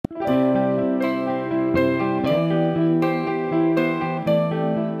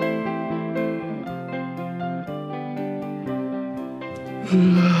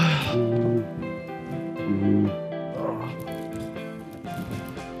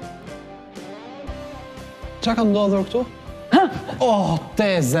Qa ka ndodhur këtu? Ha? Oh,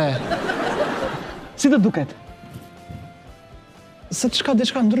 teze! Si të duket? Se qka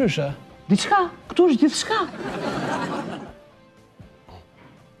diçka ndryshe? Diçka? Këtu është gjithçka.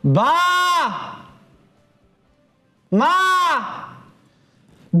 Ba! Ma!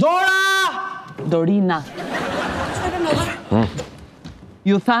 Dora! Dorina.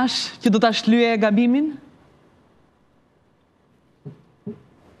 Ju thash që do ta shlyje gabimin?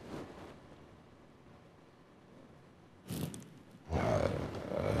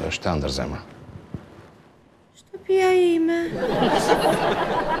 Është ëndër zemra. Shtëpia ime.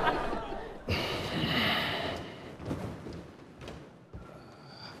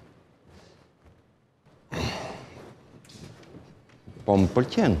 Po më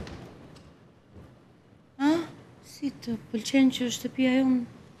pëlqen. A? Si të pëlqen që shtëpia jonë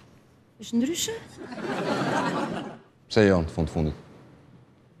është ndryshe? Pse jo në fundit?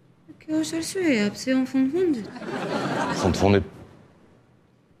 Kjo është arsyeja, pse jo në fundit? Fundit?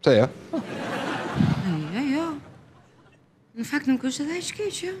 Pse jo? Jo. Në fakt nuk është edhe aq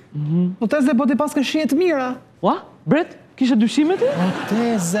keq, jo? Po teze, po ti pas ke shihet mira. Ua, Bret, kishe dyshime ti? O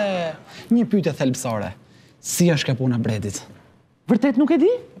teze, një pyetje thelbësore. Si është kjo puna Bretit? Vërtet nuk e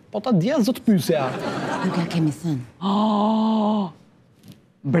di? Po ta dje zot pyesja. Nuk ja kemi thënë.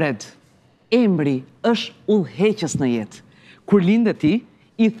 Bret, emri është udhëheqës në jetë. Kur linde ti,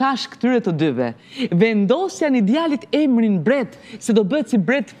 i thash këtyre të dyve, vendosja një djalit emrin Bret, se do bëhet si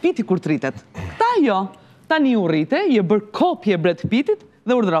Bret Piti kur tritet. Këta jo, tani u rrite, je bërë kopje Bret Pitit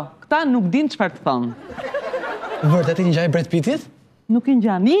dhe urdhro. Këta nuk din çfarë të thonë. Vërtet i ngjaj Bret Pitit? Nuk i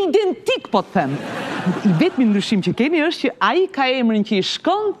ngjan, identik po të them. I vetmi ndryshim që keni është që ai ka emrin që i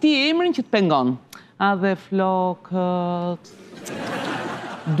shkon, ti emrin që të pengon. A dhe flokët...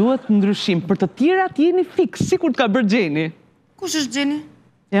 Duhet ndryshim, për të tjera ti jeni fiks, sikur të ka bërë Gjeni. Kush është Gjeni?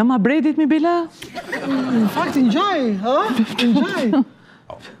 E ma Bretit, mi Bela? Në fakt i ngjaj, ha? I ngjaj.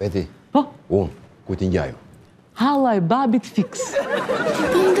 Beti, Po? unë, ku ti ngjaju? Halla e babit fiks.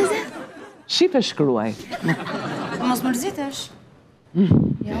 Po më dhe? Shife shkruaj. Mos mërzitesh.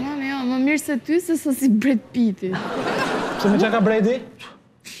 Ja, mami, jo, më mirë se ty se si Brad Pitti. Pse më qa ka Breti?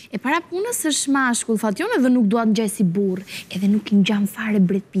 E para punës është mashkull, Fatjone, dhe nuk duat ngjaj si burr, edhe nuk i ngjan fare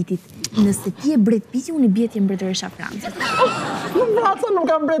Brad Pittit. Nëse ti je Brad Pitti, unë i bie ti je mbretëresha Francës. Vraca nuk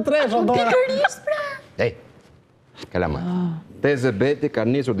kam mbretëresha, Dora. Pikërisht, pra. Ej, kalama. Teze Beti ka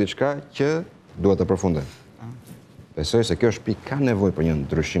nisur diçka që duhet të përfundoj. Besoj se kjo shtëpi ka nevojë për një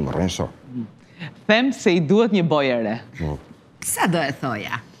ndryshim rrënjësor. Them se i duhet një bojë e re. Sa do e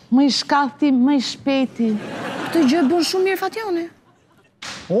thoja? Më i shkathti, më i shpejti. Këtë gjë e bën shumë mirë Fatjone.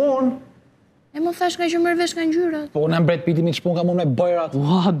 Unë? E më thash nga që merr vesh nga ngjyrat. Po unë jam Brad Pitti mi të shpun ka mu me bojrat.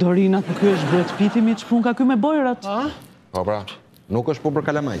 Ua, Dorina, ku ky është Brad Pitti mi të shpun ka ky me bojrat. Po pra, nuk është po për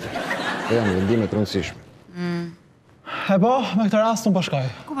kalamajtë. Të janë vendime të rëndësishme. E po, me këtë rast unë po shkoj.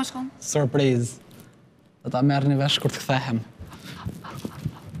 Ku po shkon? Surprise. Do ta merrni vesh kur të kthehem.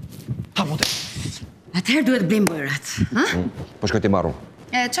 Ha mute. Atëherë duhet blejmë bojrat, ha? Po shkoj ti marru.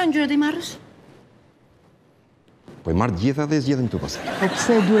 Qa ngjyrat i marrësh? Po i marrë gjitha dhe i zgjedhin këtu pastaj. Po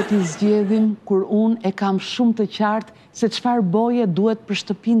pse duhet i zgjedhim kur unë e kam shumë të qartë se çfarë boje duhet për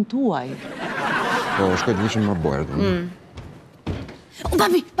shtëpinë tuaj? Po shkoj të vishëm më bojrat. O,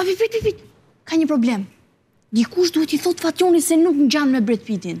 papi, prit. Ka një problem. Dikush duhet i thot Fatjoni se nuk ngjan me Brad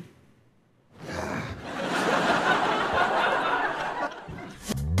Pittin.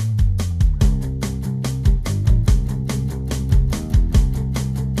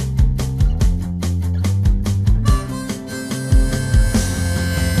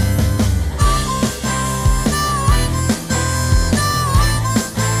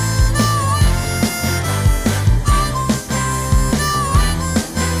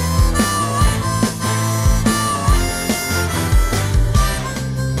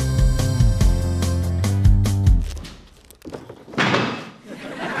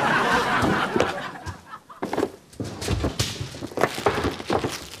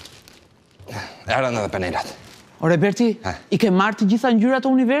 Erën edhe panelat. Ore Berti, i ke marrë të gjitha ngjyrat të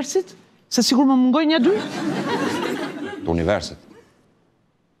universit? Se sigur më mungoj një dy? Të universit.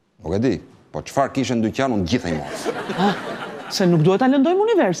 Nuk e di, po çfarë kishe në dyqan unë gjitha i morë. Se nuk duhet ta lëndojmë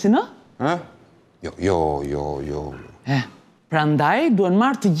universin, ë? Jo. Prandaj duhen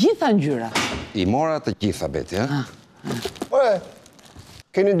marrë të gjitha ngjyrat. I mora të gjitha, Beti, Ore,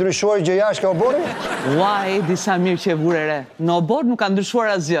 keni ndryshuar gjë jashtë ka obori? Ua, e disa mirë që e vure re. Në obor nuk ka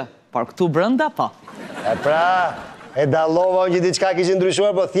ndryshuar asgjë, por këtu brenda po. E pra, e dallova unë që diçka kishin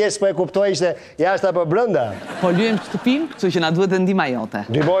ndryshuar, po thjesht po e kuptoj ishte jashtë apo brenda. Po lyejmë shtëpinë, kështu që na duhet dhe ndihma jote.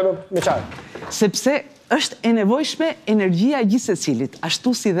 Ndihmojmë me çfarë? Sepse është e nevojshme energjia e gjithsecilit,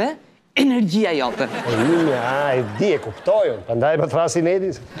 ashtu si dhe energjia jote. E di, e kuptoj, prandaj më thrasin Edi.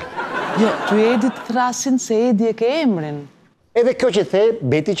 Jo, ty Edi të thrasin se Edi e ke emrin. Edhe kjo që the,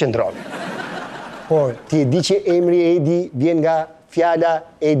 beti qëndron. Por, ti e di që emri Edi vjen nga fjala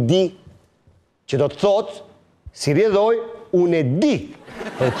e di, që do të thotë, si rjedhoj, unë e di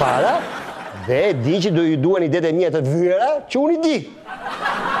për para, dhe e di që do ju duan i dete mija të vyra që unë i di.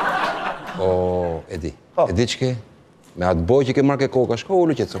 O, Edi, e di që ke? Me atë boj që ke marrë ke koka, shko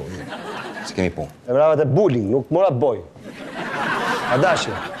ullu që të thërojë. Si kemi punë. E mrava të bullying, nuk mora boj. A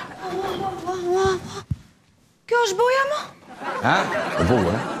dashje. Kjo është boja, mo? Ha? E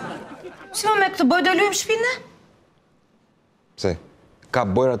bugur, ne? Si më me këtë boj do lujmë shpinë? Pse? Ka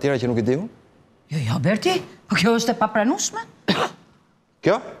bojra tjera që nuk i di unë? Jo, Berti, po kjo është e papranueshme.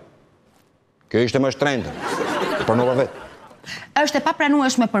 Kjo? Kjo ishte më shtrenjtë. E pranova vetë. Është e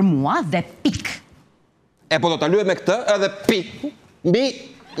papranueshme për mua dhe pik. E po do ta lyej me këtë edhe pi. Mbi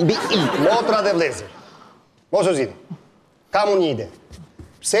i. Motra dhe vlezër. Mos u zini. Kam unë një ide.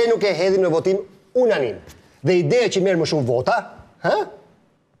 Pse nuk e hedhim në votim unanim? Dhe ideja që merr më shumë vota,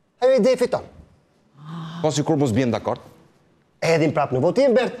 ajo ide fiton. Po sikur mos bien dakord. E hedhim prap në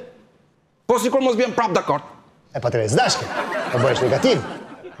votim, Bert. Po sikur mos bien prap dakord. E patরে zdashke. Po bëhesh negativ.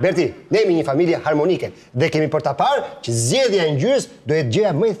 Berti, ne jemi një familje harmonike dhe kemi për ta parë që zgjedhja e ngjyrës do jetë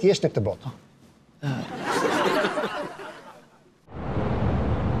gjëja më e thjeshtë në këtë botë.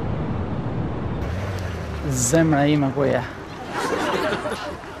 Zemra ime ku je.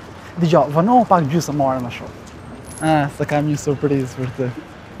 Dgjoj, vënohu pak gjysmë more më shumë. Se kam një surprizë për ty.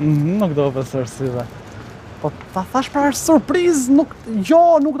 Nuk do të përsërive. Po ta thash për surprizë,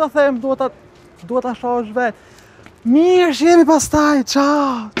 nuk ta them, duhet ta shohësh vetë. Mirë, jemi pastaj.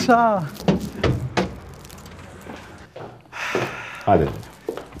 Ciao. Hajde.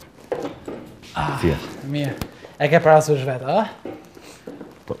 Si e? Mirë. E ke parasysh vetë, a?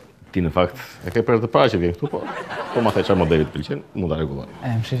 Po, ti në fakt, e ke për të parë që vjen këtu, po ma the çfarë modelit pëlqen, mund ta rregulloj.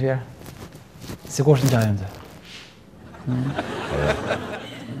 Më shifjer. Sikur është ngjajëm të.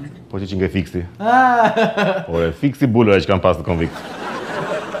 Po që nga fiksi. Ore, fiksi bulëra që kam pas të konvikt.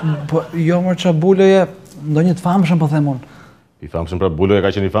 Po, jo mërë që bulëje, ndonjë të famshëm, po them unë. I famshëm pra bulëja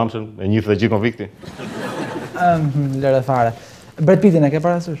ka qenë i famshëm, e njith dhe gjithë konvikti. Lere fare. Brad Pittin e ke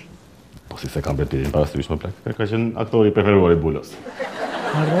parasysh? Po si se kam Brad Pittin parasysh më plak, ka qenë aktori preferuar i bulës.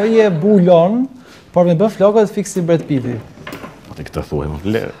 Harroje bulon, por me bë flokët fiksi Brad Pitti. Po të këtë thuaj më,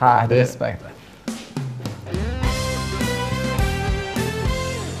 lere. Hajde, respekte.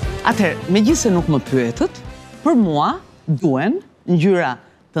 Atëherë, megjithëse nuk më pyetët, për mua duen ngjyra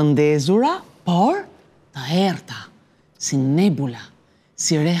të ndezura, por të errta, si nebula,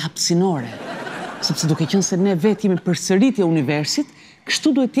 si re hapësinore. Sepse duke qenë se ne vetë jemi përsëritje e universit,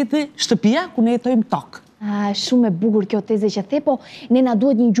 kështu duhet të jetë shtëpia ku ne jetojmë tokë. Shumë e bukur kjo teze që the, po ne na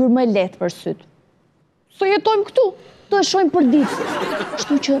duhet një ngjyrë më lehtë për syt. Se jetojmë këtu, do e shohim për ditë.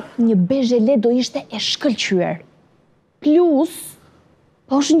 Kështu që një bezhe lehtë do ishte e shkëlqyer. Plus,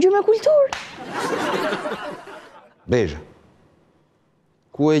 po është ngjyrë me kulturë. Bezha.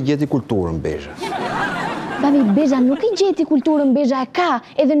 Ku e gjeti kulturën Bezha? Babi, Bezha nuk e gjeti kulturën, Bezha e ka,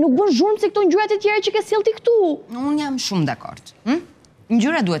 edhe nuk bën zhurmë se këto ngjyrat e tjera që ke sjell ti këtu. Unë jam shumë dakord.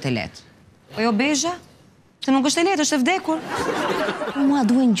 Ngjyra duhet e lehtë. Po jo bezha? Se nuk është e lehtë, është e vdekur. Po mua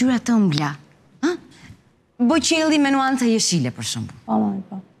duhen ngjyra të ëmbla. Boqelli me nuanca jeshile, për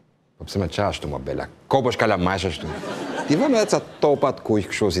shembull. Po pse më qashtu, më bela? Kopësh kalamajsh ashtu. Ti vëmë edhe ca topat kuq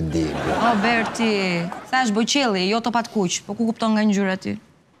kështu si di. O, Berti, thash boqelli, jo topat kuq, po ku kupton nga ngjyra ti?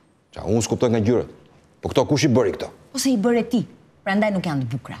 Qa, unë s'kuptoj nga ngjyrat. Po këto kush i bëri këto? Ose i bëre ti, prandaj nuk janë të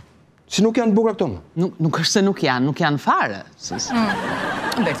bukura. Si nuk janë të bukura këto më? Nuk është se nuk janë fare.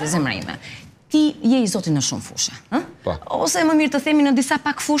 Berti, zemra ime, ti je i zoti në shumë fusha. Po. Ose më mirë të themi në disa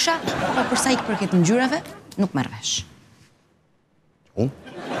pak fusha, po përsa i përket ngjyrave, nuk merr vesh. Unë?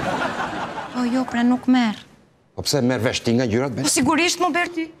 Po jo, pra nuk merr. Po pse merr vesh ti nga ngjyrat, Po sigurisht, mo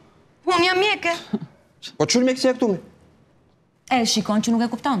Berti. Unë jam mjeke. Po çul mjekësia këtu mi? E, shikon që nuk e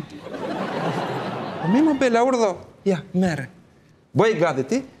kupton. Po mi më bela urdhë. Ja, merre. Bëj gati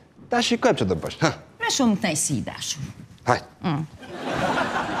ti, ta shikojmë që do bësh. Me shumë kënaqësi, dashur. Hajde.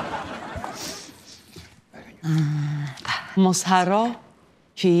 Mos harro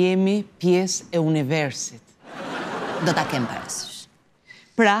që jemi pjesë e universit. Do ta kem parasysh.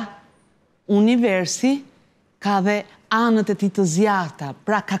 Pra, universi ka dhe anët e tij të zjarta,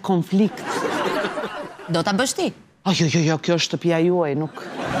 pra ka konflikt. Do ta bësh ti? Jo, kjo është shtëpia juaj, nuk.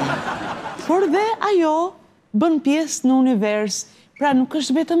 Por dhe ajo bën pjesë në univers, pra nuk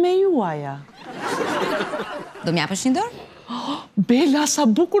është vetëm e juaja. Do m'japësh një dorë? Bela, sa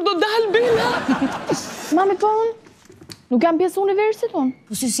bukur do dal, Bela! Mami, po unë? Nuk jam pjesë e universit, unë.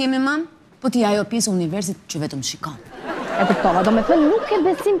 Po si jemi, mam? Po ti ajo pjesë e universit që vetëm shikon. E kuptova, do me thënë nuk ke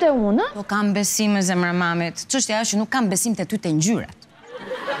besim të unë, Po kam besim e zemra mamit. Çështja është që nuk kam besim të ty të ngjyrat.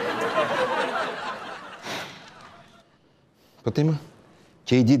 Po ti më,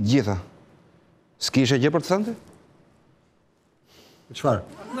 që i ditë gjitha, s'kishe gjë për të thënë? Çfarë?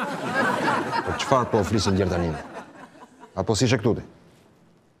 Për çfarë po flisin gjerë tani? Apo si ishe këtu ti?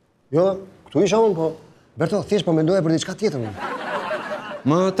 Jo, këtu isha unë, po Berto, thjesht po mendoja për diçka tjetër unë.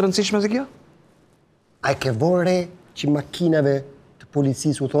 Më të rëndësishme se kjo? A e ke vorre që makinave të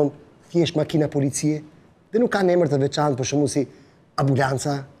policisë u thonë thjesht makina policie dhe nuk kanë emër të veçantë, për shembull si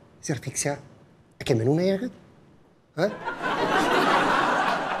ambulanca, si arfiksja? E ke menuar një herë këtë? Ha?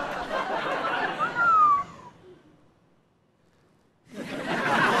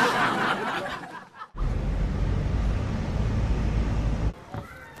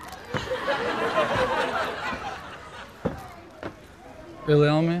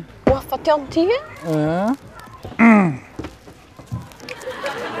 Williami? Ua, Fatjon, ti je?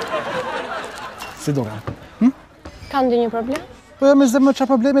 Si do ka? Ka ndonjë problem? Po jo me zemë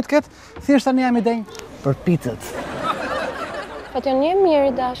çfarë problemet ket, thjesht tani jam i denj për pitët. Fatjon, je mirë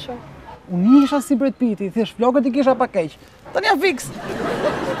i dashur. Unë isha si Brad Pitti, thjesht flokët i kisha pa keq. Tani jam fiks.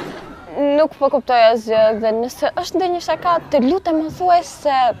 Nuk po kuptoj asgjë dhe nëse është ndonjë shaka, të lutem më thuaj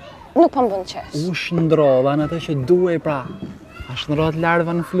se nuk po më bën qesh. U shndrova në atë që duhej pra. A shndrohet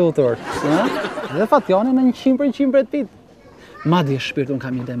larva në flutur, ë? Dhe Fatjoni në 100% Brad Pitt. Madje shpirtun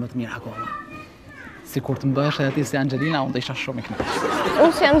kam një ide më të mirë akoma. Si kur të më bëhesh edhe ti si Angelina, unë do isha shumë i kënaqur.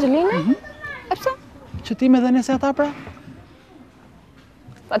 Unë si Angelina? E pse? Që ti me dhe nëse ata pra?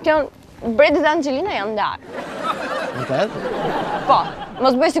 Fatjon, Bredi dhe Angelina janë ndarë. Vërtet? Po,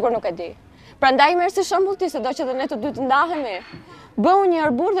 mos bëj sikur nuk e di. Prandaj merr si shembull ti se do që dhe ne të dy të ndahemi. Bëu një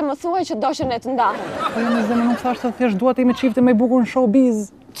arbur dhe më thuaj që do që ne të ndahemi. Po jo me zemë nuk thash se thjesht dua ti me çifte më i bukur në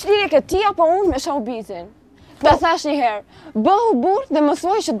showbiz. Ç'lidhje ke ti apo unë me showbizin? Ta thash një herë, bëhu burr dhe më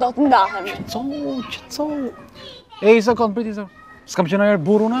thuaj që do të ndahemi. Qëtëso. Ej, sekond, priti se. S'kam qenë herë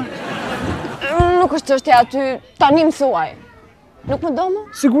burr una? Nuk është çështja aty, tani më thuaj. Nuk më do më?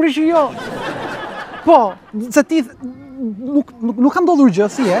 Sigurisht që jo. Po, se ti nuk kam ndodhur gjë,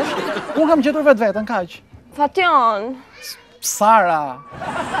 si jesh? Unë kam gjetur vetveten, kaq. Fatjon. Sara.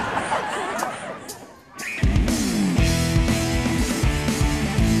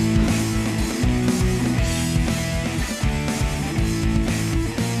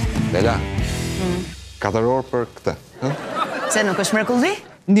 Lela, 4 orë për këtë, hë? Se nuk është mrekulli?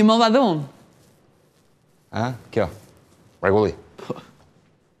 Ndihmova dhe unë. Ha? Kjo, mrekulli.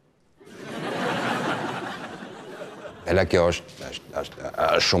 Lela, kjo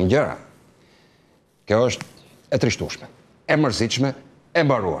është shumë gjëra. Kjo është e trishtueshme, e mërzitshme, e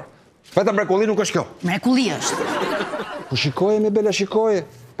mbaruar. Vetëm mrekulli nuk është kjo. Mrekulli është. Po shikoje me Bela, shikoje.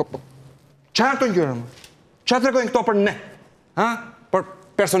 Çfarë të ngjyra më? Çfarë tregojnë këto për ne? Ha? Për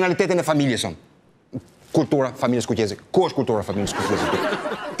personalitetin e familjes son. Kultura familjes Kuqezi. Ku është kultura familjes Kuqezi?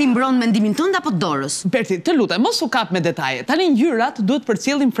 Ti mbron mendimin tënd apo dorës? Berti, të lutem, mos u kap me detaje. Tani ngjyrat duhet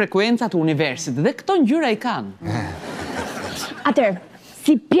përcjellin frekuencat e universit dhe këto ngjyra i kanë. Atëherë,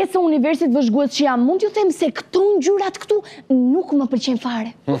 si pjesë e universit vëzhgues që jam, mund t'ju them se këto ngjyrat këtu nuk më pëlqejnë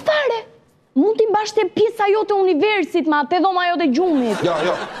fare. Fare! Mund t'i mbash te pjesa jote e universit, ma te dhoma jote gjumit. Jo,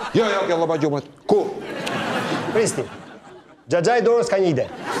 kjo lloba gjumit. Ku? Pristi, Xhaxhai dorës ka një ide.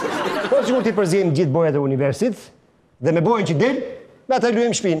 Po sigur ti përzijmë gjithë bojat e universit dhe me bojën që del, me atë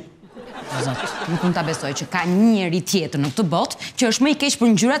luajmë shtëpinë. Zot, nuk mund ta besoj që ka njëri tjetër në këtë botë që është më i keq për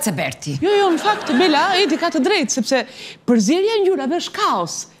ngjyrat se Berti. Jo, në fakt, Bela, Edi ka të drejtë, sepse përzierja e ngjyrave është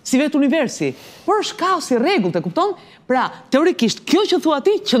kaos, si vetë universi. Por është kaos i rregullt, e kupton? Pra, teorikisht, kjo që thua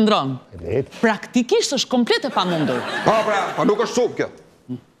ti qëndron. Praktikisht është komplet e pamundur. Po nuk është sup kjo.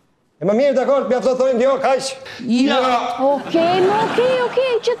 E më mirë, dakord, mjafto thonë jo, kaq. Jo.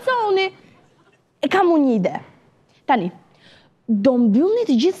 Okej, qetësoni. E kam unë një ide. Tani, do mbyllni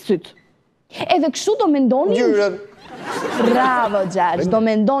të gjithë syt. Edhe kështu do mendoni... Ngjyrën. Bravo, Gjax, do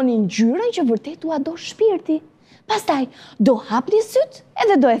mendoni ngjyrën që vërtet ua do shpirti. Pastaj, do hapni syt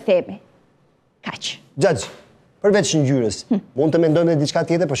edhe do e themi. Kaq. Gjax, përveç ngjyrës, mund të mendojmë edhe diçka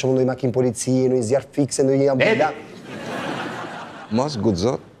tjetër, për shembull ndonjë makinë policie, ndonjë zjarr fikse, ndonjë ambulancë. Mos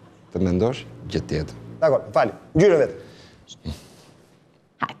guxo të mendosh gjë tjetër. Dakor, fali. Ngjyrën vetë.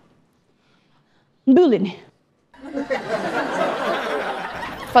 Hajde. Mbyllini.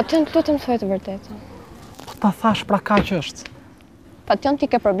 Fatjon, të lutem thuaj të vërtetën. Po ta thash pra kaq është. Fatjon, ti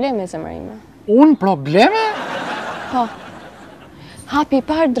ke probleme, zemra ime. Unë probleme? Po. Hapi i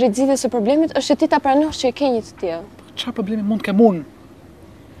parë drejt zgjidhjes së problemit është që ti ta pranosh që e ke një të tillë. Çfarë problemi mund kem unë?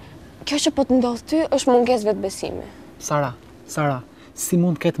 Kjo që po të ndodh ty është mungesë vetbesimi. Sara, si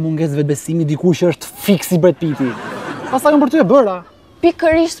mund të ketë mungesë vetbesimi dikush që është fiksi Brad Pitti? Pastaj për ty e bëra.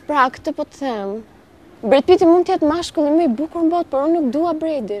 Pikërisht pra, këtë po të them. Brad Pitti mund të jetë mashkulli më i bukur në botë, por unë nuk dua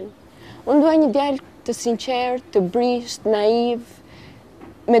Bradin. Unë dua një djalë të sinqert, të brisht, naiv,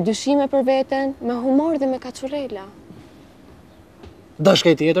 me dyshime për veten, me humor dhe me kaçurela. Do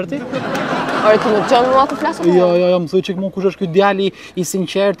shkej tjetër ti? Ore ti më dëgjon mua të flas apo? Jo, më thuaj çik mua kush është ky djali i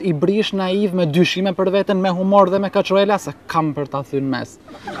sinqert, i brisht, naiv, me dyshime për veten, me humor dhe me kaçurela, se kam për ta thënë mes.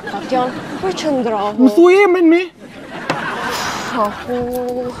 Patjon, përqendrohu. Më thuaj emrin mi.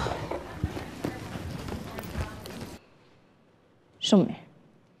 Shumë mirë.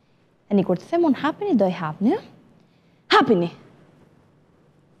 Tani kur të them unë hapini, do i hapni, Hapini.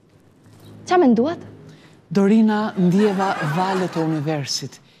 Qa menduat? Dorina ndjeva valet e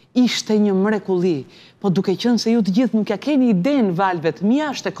universit. Ishte një mrekulli, po duke qenë se ju të gjithë nuk ja keni idenë valvet, mia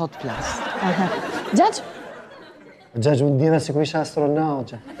është e kot plas. Gjaq? Gjaq, unë ndjeva si ku isha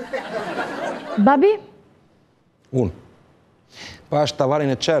astronaut. Babi? Unë. Pa është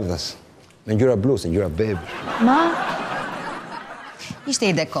tavarin e qerdhës, me ngjyra blu, se ngjyra bebi. Ma? Ishte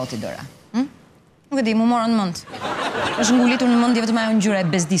ide koti, Dora. Nuk e di, mu morën mend. Është ngulitur në mendje vetëm ajo ngjyra e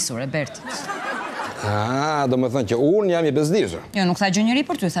bezdisur e Bertit. Do me thënë që unë jam i bezdisur. Jo, nuk tha gjë njëri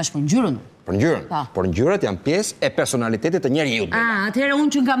për ty, thash për ngjyrën. Për ngjyrën? Por ngjyrat janë pjesë e personalitetit të njeriut. Atëherë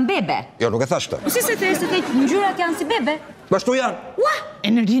unë që nga bebe. Jo, nuk e thash këtë. Si se the ngjyrat janë si bebe? Bashtu janë. Ua!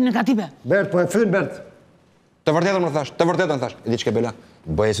 Energji negative. Bert, po e fyn, Bert. Të vërtetën më thash, të vërtetën thash. E di ç'ke Bela?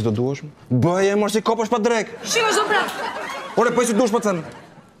 Bëje si të duhesh. Bëje mos si kopësh pa drek. Shiko zon pra. Ore, po si duhesh po thënë.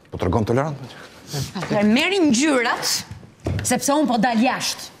 Po tregon tolerant. Atëherë merri ngjyrat, sepse unë po dal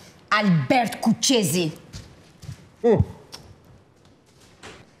jashtë. Albert Kuqezi.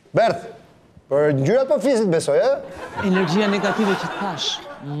 Bert, për ngjyrat po flisit besoj, e? Energjia negative që të thash.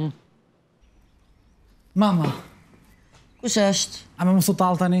 Mama, Kush është? a me mos u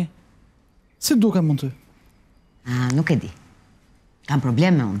tall tani? Si duke mund ty? Nuk e di. Kam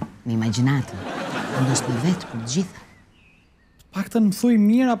probleme unë, me imagjinatën. Ndos për vetë, për të gjitha. Paktën më thuj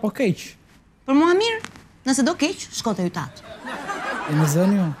mirë apo keq? Për mua mirë, nëse do keq, shko te ytat. E në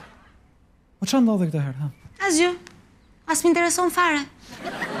zënë jo? Po që ndodhe këtë herë, ha? Asgjë. As m'intereson fare.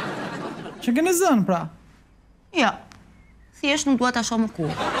 Që ke në zënë, pra? Jo. Thjesht nuk dua ta shoh më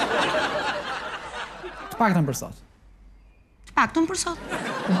kurrë. Të paktën për sot. Të paktën për sot.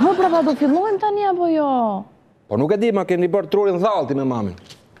 Pra, do fillojmë tani apo jo? Po nuk e di, ma keni bërë trurin dhallti me mamin.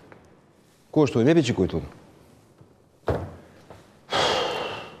 Ku është tu, me pi që kujtu?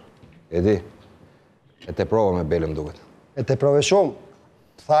 E di, e te prova me belëm duket. E te prove shumë.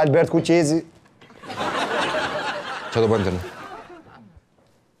 Tha Albert Kuqezi. Që do bëjmë të në?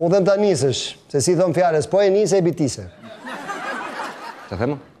 U dhem ta nisësh, se si thon fjales, po e nisë e bitise. Që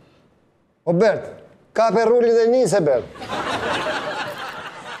thema? O Bert, kape rullin dhe nisë, Bert.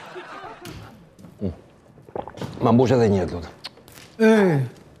 Ma mbush edhe njët, lutë.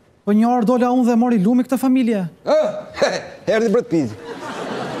 Po një orë dola unë dhe mori lumi këtë familje. Erdi Brad Pitti.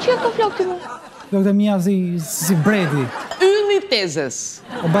 Që ka flok të mu? Flok të mija si Bredi. Ylli tezes.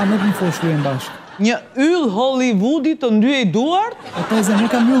 O ba, nuk më fosh lujen bashkë. Një yll Hollywoodi të ndyej duart? O teze, nuk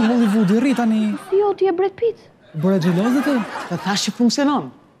kam yll Hollywoodi, rri tani. Jo, ti e Brad Pitt. Bëre gjilozit e? Të thash që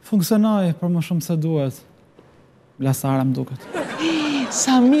funksionon. Funksionoj, për më shumë se duhet. Blasara më duket.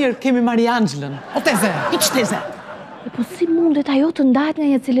 Sa mirë kemi Mariangelën. O teze! Iq teze. Po si mundet ajo të ndahet nga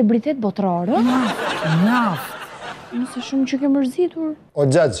një celebritet botrorë? Naft. Nëse shumë që ke mërzitur. O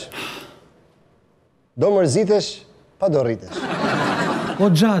Gjaq, do mërzitesh, pa do rritesh. O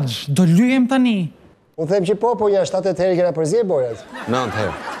Gjaq, do lyjem tani. Unë them që po një 7-8 herë kena përzje bojat. 9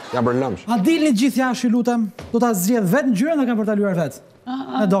 herë. Jam bërë lëmsh. A dilni gjithë jashtë, ju lutem. Do ta zgjedh vetë ngjyrën dhe kam për ta lyer vetë.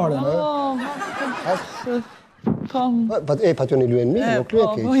 Me dorën. Pa t'jo një luen mirë, nuk luen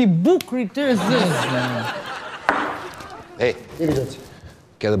keq. Po i bukri këtë zë. Ej, Iki Gjaq.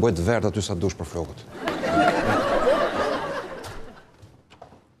 ke dhe bojt vertë aty sa dush për flokët.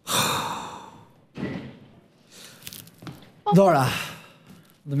 Dora,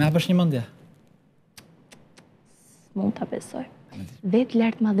 do me hapësh një mendje. Mund ta besoj. Vetë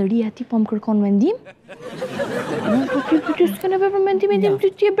lartë madhëria ti po më kërkon mendim? Po ty s'ke nevojë për mendimin tim,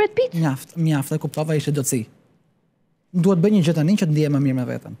 ti je Brad Pitt. Mjaft, e kuptova ishte doci. Duhet bëj një gjë tani që të ndihem më mirë me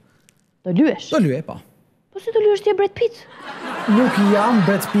veten. Do lyesh? Do lyej, po. Po si do lyesh ti je Brad Pitt? Nuk jam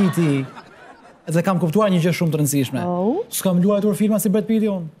Brad Pitti. Edhe kam kuptuar një gjë shumë të rëndësishme. S'kam luajtur filma si Brad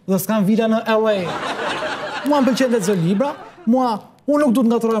Pitti unë, dhe s'kam vila në LA. Mua më pëlqen të lexoj libra, unë nuk du të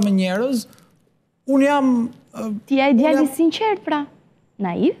ngatroja me njerëz, unë jam... Ti ja ideali sinqert, pra.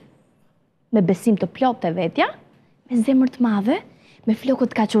 Naiv, me besim të plot të vetja, me zemër të madhe, me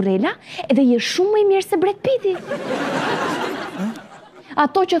flokët kachurrela edhe je shumë më i mirë se Brad Pitti.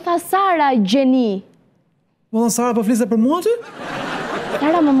 Ato që tha Sara, gjeni. Më dhe Sara po flise për mua ty?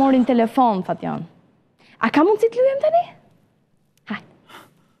 Sara më mori në telefon, Fatjon. A ka mundësi të lujem tani? Hajt.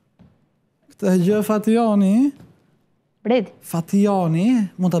 Këtë gjë Fatjoni, Bredi. Fatjoni,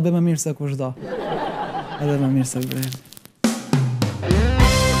 mund të bëj më mirë se kushdo. Edhe më mirë se Bredi.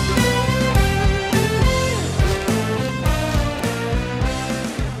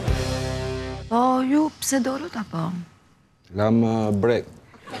 Po, ju pse dorët apo? Lam breg.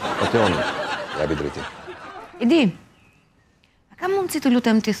 Fatjoni, jabi drejtim. Edi, a ka mundësi të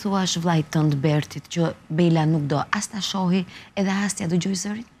lutem t'i thuash vllajt tënd Bertit që Bela nuk do as ta shohi edhe as t'ja dëgjoj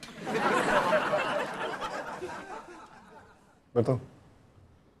zërin? Berto,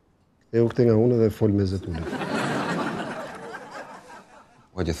 e u këte nga unë dhe fol me Zetullin.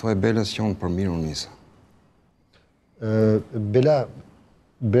 Po që thoj Belës që unë për mirë unë nisa. Bela,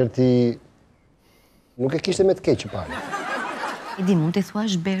 Berti nuk e kishte me të keqë parë. Edi, mund t'i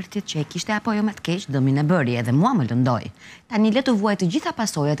thuash Bertit që e kishte apo jo me të keq, dëmin e bëri edhe mua më lëndoj. Tani le të vuaj të gjitha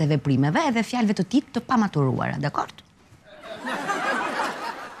pasojat e veprimeve edhe fjalëve të tij të pamaturuara, dakord?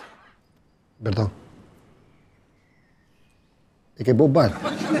 Berto, e ke bo balë.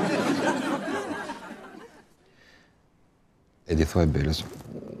 Edi thoj Belës,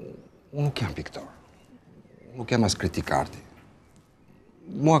 unë nuk jam piktor. Nuk jam as kritikarti.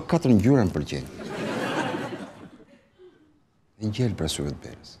 Mua 4 ngjyra më pëlqejnë. E ngjel për syve të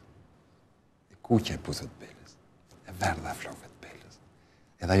Belës. E kuqja e buzët të Belës. E verdha e flokëve të Belës.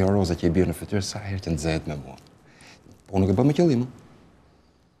 Edhe ajo roza që i bie në fytyrë sa herë që nxehet me mua. Po nuk e bë me qëllim.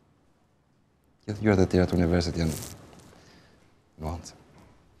 Gjithë ngjyrat e tjera të universit janë nuance.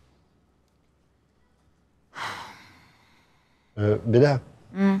 Bela,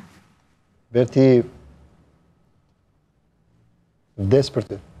 Berti vdes për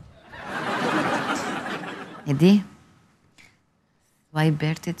ty. Edi, thuaj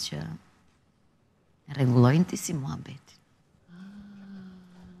Bertit që e rregullojnë ti si muhabeti.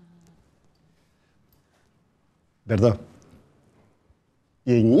 Berto,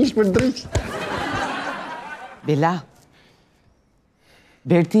 je njësh për drejt. Bela,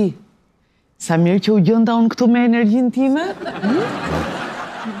 Berti, sa mirë që u gjënda unë këtu me energjinë time?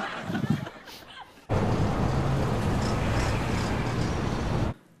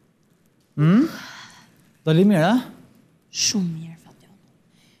 Doli mirë, a? Shumë mirë, Fatjon.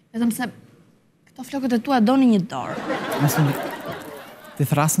 Vetëm se këto flokët e tua doni një dorë. Nësë ti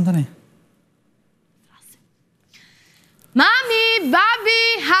thrasën tani? Mami, babi,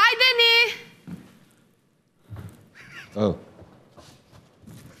 hajdeni! Oh.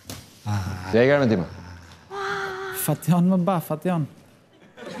 Si e gërë me tima? Fatjon më ba, Fatjon.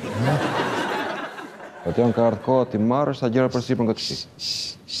 Fatjon ka ardhë kohë ti marrësh ta gjëra për sipër nga të shi.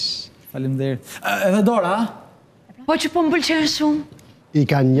 Faleminderit. Edhe Dora, a? Po që po më pëlqen shumë. I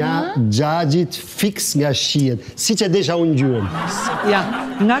ka nja gjagjit fix nga shijet, si që desha unë gjyën. Ja,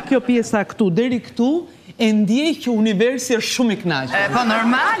 nga kjo pjesa këtu, deri këtu, e ndjej që universi është shumë i kënaqur. Po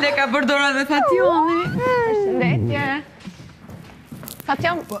normal, e ka përdora dhe Fatjoni. Shëndetje.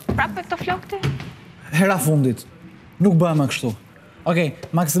 Fatjon, prapë këto flokte? Hera fundit. Nuk bëhem më kështu. Okej,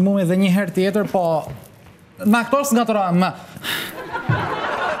 maksimum edhe një herë tjetër, po... Në aktor së nga të rojmë,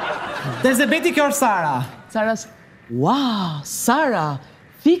 Dhe se beti kjo është Sara. Sara, wow, Sara,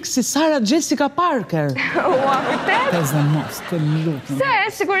 fix si Sara Jessica Parker. Ua, vërtet? Tezë mos, të lutem. Se,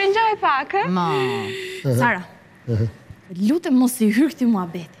 sigur ngjaj pak, e? Ma, Sara, lutem mos i hyr këtij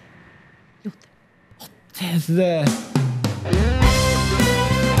muhabeti. Lutem. Tezë.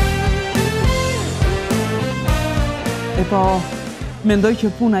 E po, mendoj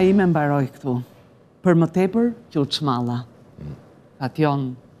që puna ime mbaroj këtu. Për më tepër që u çmalla.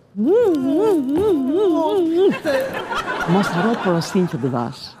 Fatjon. Mos haro porostin që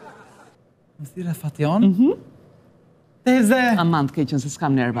dëvash. Më thire Fatjon? Tezë. Aman të keqen se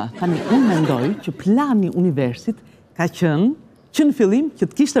s'kam nerva. Tani, unë mendoj që plani universit ka qenë që në fillim që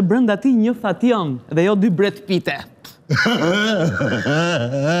të kishte brenda ti një Fatjon dhe jo 2 Brad Pitte.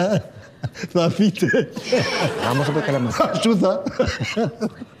 Tha fite. A mos e bëj kalamas. Ashtu tha.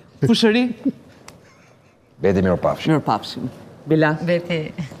 Fushëri, Bedi mirë pafshim. mirë papshim. Bela. Beti,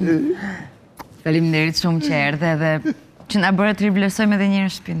 faleminderit shumë që erdhe dhe që na bëre të rivlerësojmë edhe një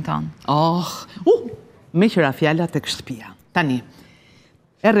herë shtëpinë tonë. Me qëra fjalla tek shtëpia. Tani,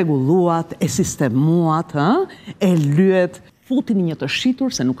 e rregulluat, e sistemuat, e lyet, futi një të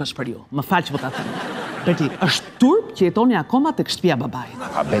shitur se nuk është për ju. Më falë që po ta them. Berti, është turp që jetoni akoma tek shtëpia babait.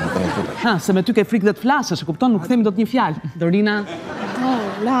 A Bedi të në tutesh. Se me ty ke frikë dhe të flasësh, e kupton, nuk themi dot një fjalë. Dorina,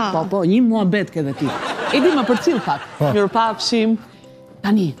 Po, një muhabet ke dhe ti. E di ma për cilë pak. Mirupafshim.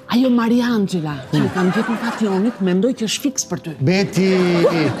 Tani, ajo Mariangela, që i kam gjetur Fationit, mendoj që është fiks për ty. Beti!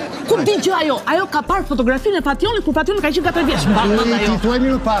 Ku di që ajo ka parë fotografinë e Fationit, kur Fationit ka qenë 4 vjeç. Beti, tuaj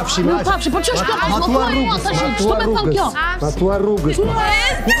mirupafshim. Mirupafshim, po që është kjo? Ma tua rrugës, Ç'do me thënë kjo? ma tua rrugës.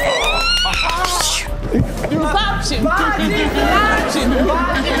 Mirupafshim.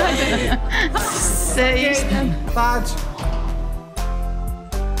 Se ishte. Paç.